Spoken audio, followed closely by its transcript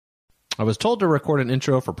I was told to record an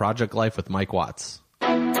intro for Project Life with Mike Watts.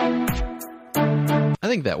 I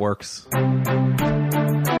think that works.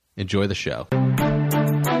 Enjoy the show.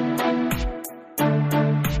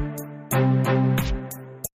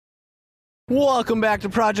 Welcome back to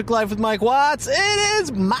Project Life with Mike Watts. It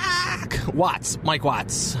is Mike Watts.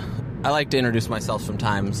 I like to introduce myself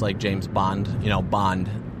sometimes like James Bond,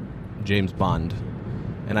 James Bond.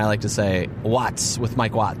 And I like to say Watts with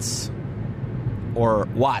Mike Watts. Or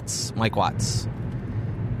Watts, Mike Watts.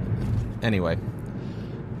 Anyway.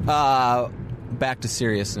 Back to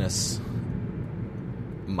seriousness.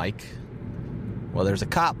 Mike. Well, there's a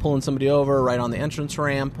cop pulling somebody over right on the entrance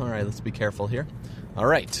ramp. All right, let's be careful here. All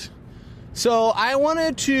right. So I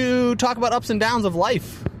wanted to talk about ups and downs of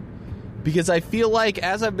life. Because I feel like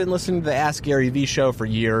as I've been listening to the Ask Gary Vee show for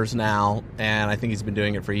years now, and I think he's been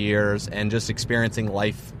doing it for years, and just experiencing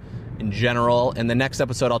life in general. And the next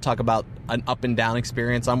episode, I'll talk about an up and down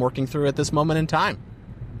experience I'm working through at this moment in time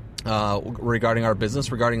regarding our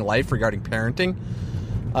business, regarding life, regarding parenting.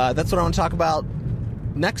 That's what I want to talk about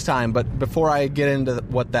next time. But before I get into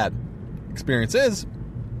what that experience is,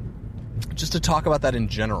 just to talk about that in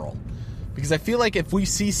general. Because I feel like if we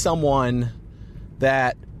see someone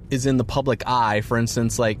that is in the public eye, for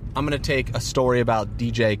instance, like I'm going to take a story about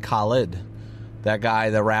DJ Khaled. That guy,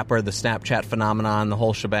 the rapper, the Snapchat phenomenon, the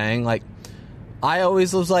whole shebang. Like, I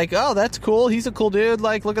always was like, oh, that's cool. He's a cool dude.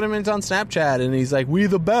 Like, look at him. He's on Snapchat. And he's like, we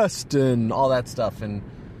the best and all that stuff. And,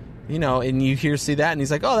 and you see that. And he's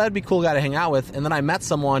like, oh, that'd be a cool guy to hang out with. And then I met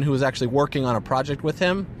someone who was actually working on a project with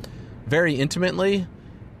him very intimately.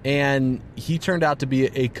 And he turned out to be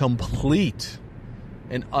a complete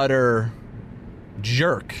and utter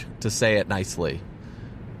jerk, to say it nicely.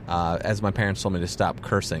 As my parents told me to stop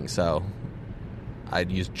cursing. So I'd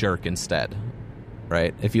use jerk instead,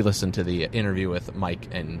 right? If you listen to the interview with Mike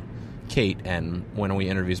and Kate and when we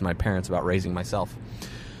interviewed my parents about raising myself.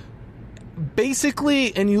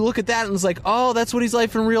 Basically, and you look at that and it's like, oh, that's what he's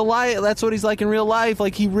like in real life. That's what he's like in real life.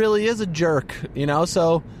 Like, he really is a jerk,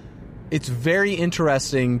 So it's very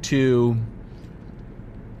interesting to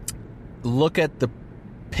look at the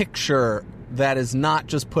picture that is not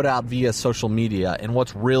just put out via social media and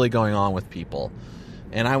what's really going on with people.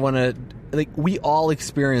 And I want to... we all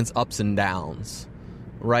experience ups and downs,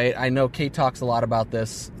 right? I know Kate talks a lot about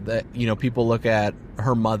this, that, people look at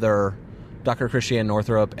her mother, Dr. Christiane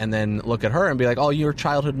Northrup, and then look at her and be like, oh, your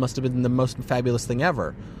childhood must have been the most fabulous thing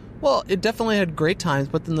ever. Well, it definitely had great times,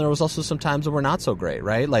 but then there was also some times that were not so great,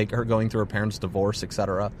 right? Like her going through her parents' divorce,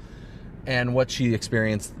 etc., and what she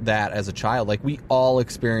experienced that as a child. Like, we all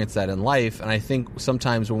experience that in life, and I think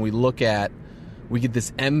sometimes when we get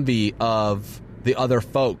this envy of the other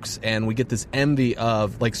folks, and we get this envy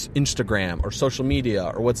of like Instagram or social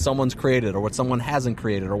media or what someone's created or what someone hasn't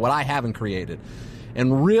created or what I haven't created.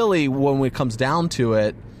 And really, when it comes down to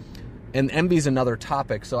it, and envy is another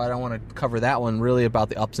topic, so I don't want to cover that one, really about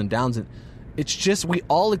the ups and downs. And it's just, we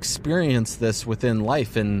all experience this within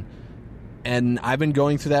life, and I've been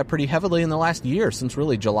going through that pretty heavily in the last year, since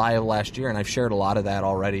really July of last year, and I've shared a lot of that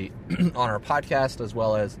already on our podcast as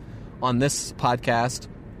well as on this podcast.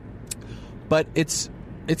 But it's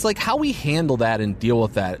like how we handle that and deal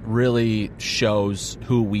with that really shows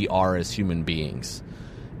who we are as human beings.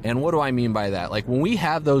 And what do I mean by that? Like, when we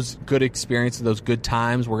have those good experiences, those good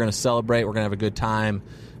times, we're going to celebrate, we're going to have a good time,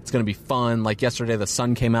 it's going to be fun. Like yesterday, the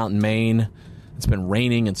sun came out in Maine. It's been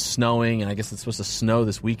raining and snowing, and I guess it's supposed to snow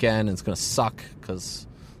this weekend, and it's going to suck because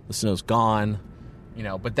the snow's gone.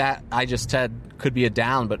 But that, I just said, could be a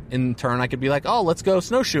down, but in turn, I could be like, oh, let's go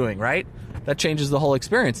snowshoeing, right? That changes the whole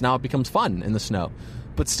experience. Now it becomes fun in the snow.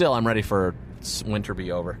 But still, I'm ready for winter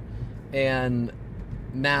be over. And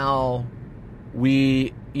now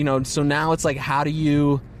so now it's like, how do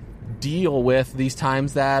you deal with these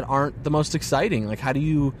times that aren't the most exciting? Like, how do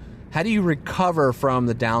you recover from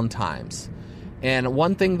the down times? And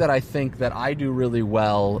one thing that I think that I do really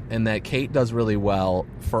well and that Kate does really well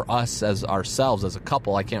for us as ourselves, as a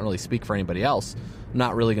couple, I can't really speak for anybody else. I'm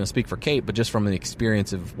not really going to speak for Kate, but just from the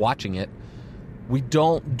experience of watching it, we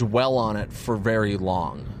don't dwell on it for very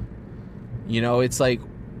long. It's like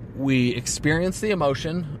we experience the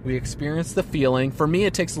emotion, we experience the feeling. For me,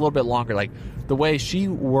 it takes a little bit longer. Like, the way she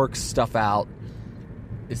works stuff out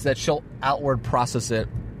is that she'll outward process it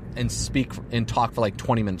and speak and talk for like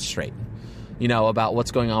 20 minutes straight, about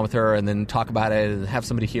what's going on with her, and then talk about it and have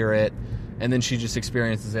somebody hear it. And then she just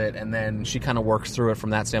experiences it, and then she kind of works through it from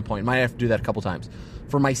that standpoint. Might have to do that a couple times.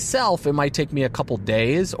 For myself, it might take me a couple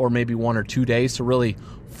days or maybe 1 or 2 days to really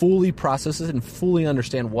fully process it and fully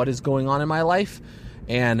understand what is going on in my life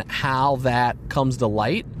and how that comes to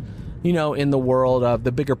light. in the world of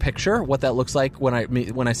the bigger picture, what that looks like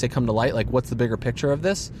when I say come to light, like what's the bigger picture of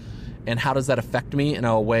this? And how does that affect me in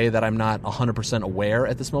a way that I'm not 100% aware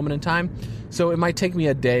at this moment in time? So it might take me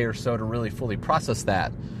a day or so to really fully process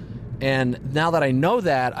that. And now that I know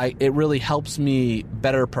that, it really helps me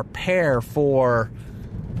better prepare for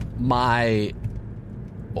my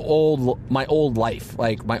old life,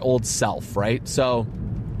 like my old self, right? So,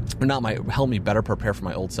 help me better prepare for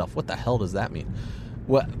my old self. What the hell does that mean?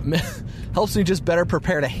 What helps me just better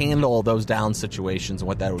prepare to handle those down situations and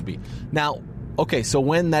what that would be. Now, okay, so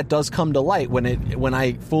when that does come to light, when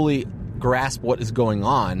I fully grasp what is going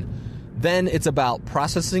on, then it's about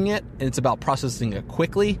processing it, and it's about processing it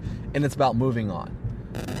quickly, and it's about moving on.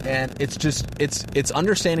 And it's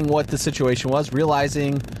understanding what the situation was,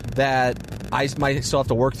 realizing that I might still have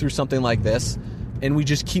to work through something like this, and we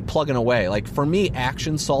just keep plugging away. Like for me,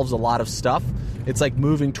 action solves a lot of stuff. It's like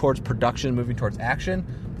moving towards production, moving towards action.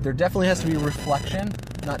 There definitely has to be reflection,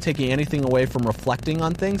 not taking anything away from reflecting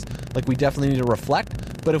on things. Like we definitely need to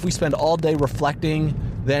reflect, but if we spend all day reflecting,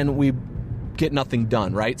 then we get nothing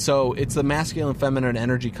done, right? So it's the masculine and feminine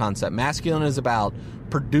energy concept. Masculine is about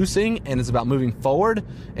producing and it's about moving forward,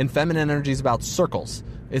 and feminine energy is about circles.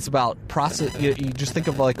 It's about process. You just think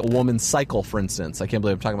of like a woman's cycle, for instance. I can't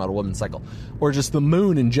believe I'm talking about a woman's cycle. Or just the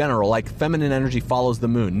moon in general. Like feminine energy follows the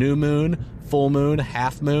moon. New moon, full moon,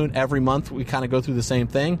 half moon. Every month we kind of go through the same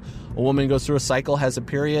thing. A woman goes through a cycle, has a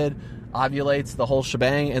period, ovulates, the whole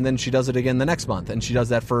shebang, and then she does it again the next month. And she does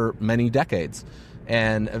that for many decades.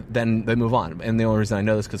 And then they move on. And the only reason I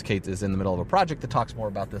know this is because Kate is in the middle of a project that talks more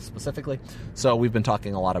about this specifically. So we've been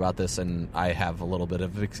talking a lot about this, and I have a little bit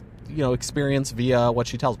of experience via what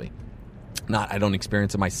she tells me. I don't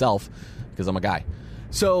experience it myself because I'm a guy.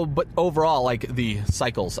 So, but overall, like the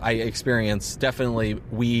cycles I experience, definitely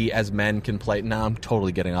we as men can play. Now I'm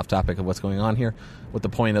totally getting off topic of what's going on here, what the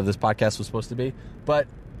point of this podcast was supposed to be. But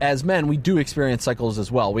as men, we do experience cycles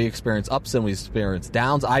as well. We experience ups and we experience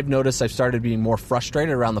downs. I've noticed I've started being more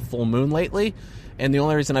frustrated around the full moon lately. And the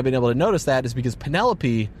only reason I've been able to notice that is because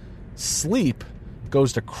Penelope sleep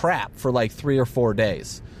goes to crap for like 3 or 4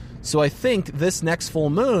 days. So I think this next full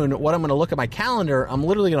moon, what I'm going to look at my calendar, I'm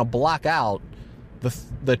literally going to block out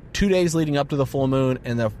the 2 days leading up to the full moon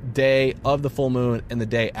and the day of the full moon and the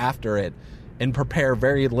day after it, and prepare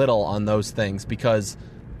very little on those things because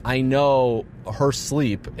I know her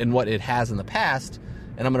sleep and what it has in the past,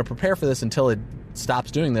 and I'm going to prepare for this until it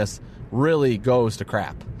stops doing this, really goes to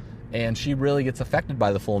crap. And she really gets affected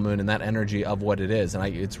by the full moon and that energy of what it is.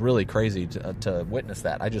 And it's really crazy to witness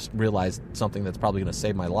that. I just realized something that's probably going to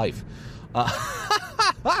save my life.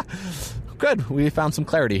 Good. We found some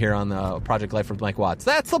clarity here on the Project Life with Mike Watts.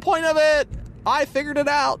 That's the point of it. I figured it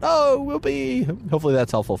out. Oh, whoopee. Hopefully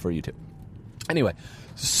that's helpful for you too. Anyway,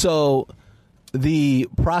 so the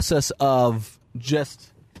process of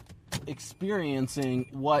just experiencing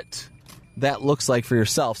what that looks like for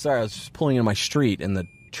yourself. Sorry, I was just pulling in my street and the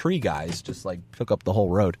tree guys just like took up the whole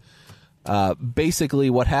road. Basically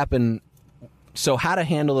what happened, so how to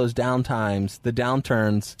handle those downtimes, the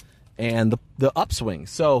downturns, and the upswings.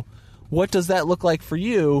 So what does that look like for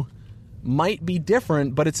you might be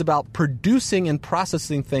different, but it's about producing and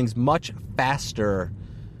processing things much faster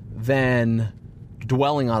than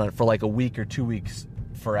dwelling on it for like a week or 2 weeks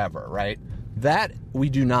forever, right? That we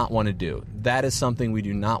do not want to do. That is something we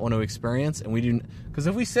do not want to experience, and we do, because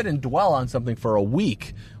if we sit and dwell on something for a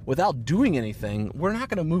week without doing anything, we're not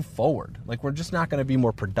going to move forward. Like we're just not going to be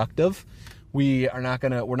more productive. We're not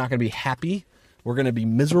going to be happy. We're going to be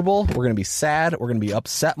miserable. We're going to be sad. We're going to be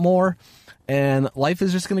upset more, and life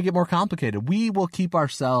is just going to get more complicated. We will keep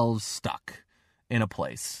ourselves stuck in a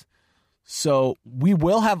place. So we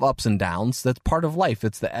will have ups and downs. That's part of life.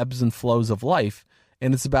 It's the ebbs and flows of life,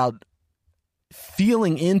 and it's about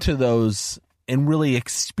feeling into those and really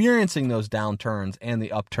experiencing those downturns and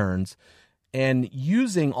the upturns, and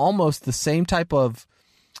using almost the same type of,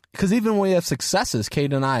 because even when we have successes,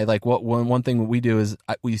 Kate and I, like one thing we do is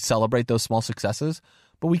we celebrate those small successes,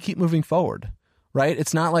 but we keep moving forward, right?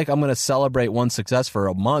 It's not like I'm going to celebrate one success for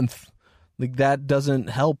a month. Like that doesn't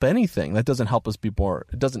help anything. That doesn't help us be bored.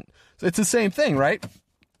 It's the same thing, right?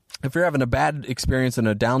 If you're having a bad experience and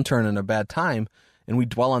a downturn and a bad time, and we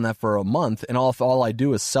dwell on that for a month, and all I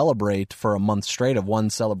do is celebrate for a month straight of one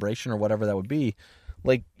celebration or whatever that would be,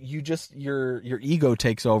 like your ego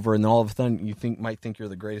takes over, and then all of a sudden you might think you're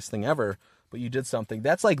the greatest thing ever, but you did something.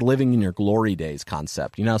 That's like living in your glory days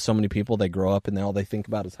concept. You know, so many people, they grow up and all they think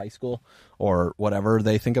about is high school or whatever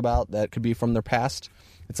they think about that could be from their past.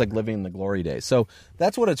 It's like living in the glory days. So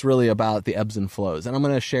that's what it's really about, the ebbs and flows. And I'm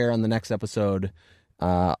going to share on the next episode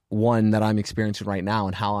one that I'm experiencing right now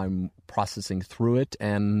and how I'm processing through it,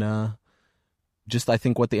 and just I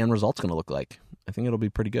think what the end result's going to look like. I think it'll be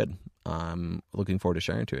pretty good. I'm looking forward to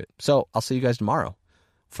sharing to it. So I'll see you guys tomorrow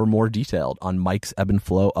for more detailed on Mike's ebb and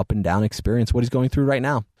flow, up and down experience, what he's going through right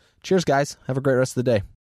now. Cheers, guys. Have a great rest of the day.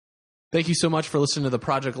 Thank you so much for listening to the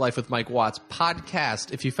Project Life with Mike Watts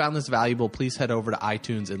podcast. If you found this valuable, please head over to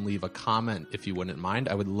iTunes and leave a comment if you wouldn't mind.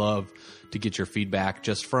 I would love to get your feedback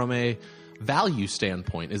just from a value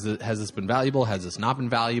standpoint. Has this been valuable? Has this not been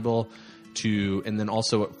valuable? And then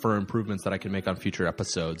also for improvements that I can make on future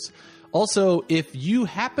episodes. Also, if you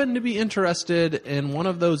happen to be interested in one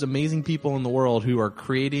of those amazing people in the world who are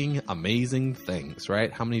creating amazing things,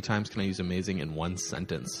 right? How many times can I use amazing in one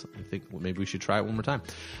sentence? I think maybe we should try it one more time.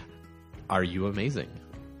 Are you amazing?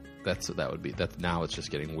 Now it's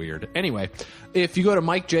just getting weird. Anyway, if you go to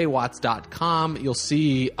MikeJWatts.com, you'll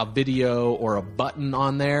see a video or a button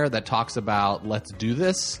on there that talks about let's do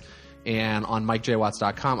this. And on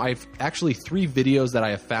MikeJWatts.com, I've actually 3 videos that I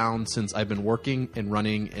have found since I've been working and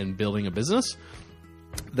running and building a business.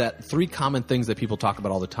 That 3 common things that people talk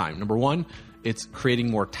about all the time. Number 1, it's creating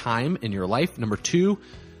more time in your life. Number 2,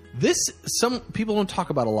 some people don't talk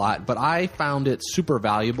about a lot, but I found it super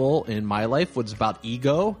valuable in my life. It's about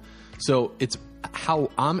ego. So it's how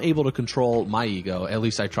I'm able to control my ego. At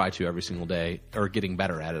least I try to every single day, or getting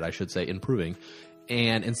better at it, I should say, improving.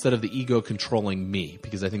 And instead of the ego controlling me,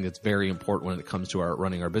 because I think that's very important when it comes to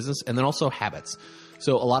running our business. And then also habits.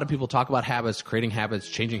 So a lot of people talk about habits, creating habits,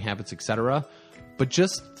 changing habits, etc., but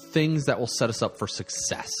just things that will set us up for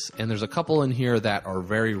success. And there's a couple in here that are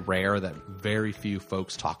very rare that very few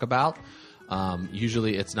folks talk about.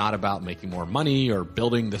 Usually it's not about making more money or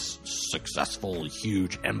building this successful,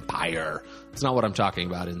 huge empire. It's not what I'm talking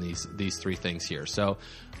about in these 3 things here. So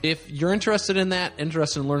if you're interested in that,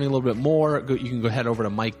 interested in learning a little bit more, you can go head over to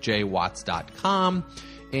MikeJWatts.com,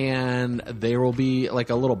 and there will be like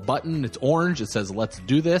a little button. It's orange. It says, let's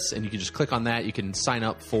do this. And you can just click on that. You can sign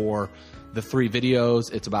up for the 3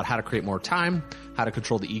 videos. It's about how to create more time, how to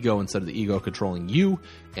control the ego instead of the ego controlling you,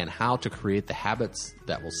 and how to create the habits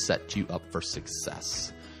that will set you up for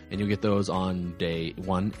success. And you'll get those on video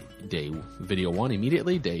 1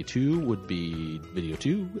 immediately. Day 2 would be video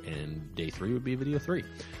 2, and day 3 would be video 3.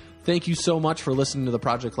 Thank you so much for listening to the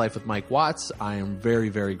Project Life with Mike Watts. I am very,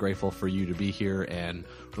 very grateful for you to be here and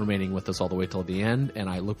remaining with us all the way till the end. And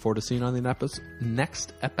I look forward to seeing you on the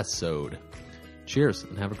next episode. Cheers,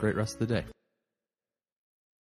 and have a great rest of the day.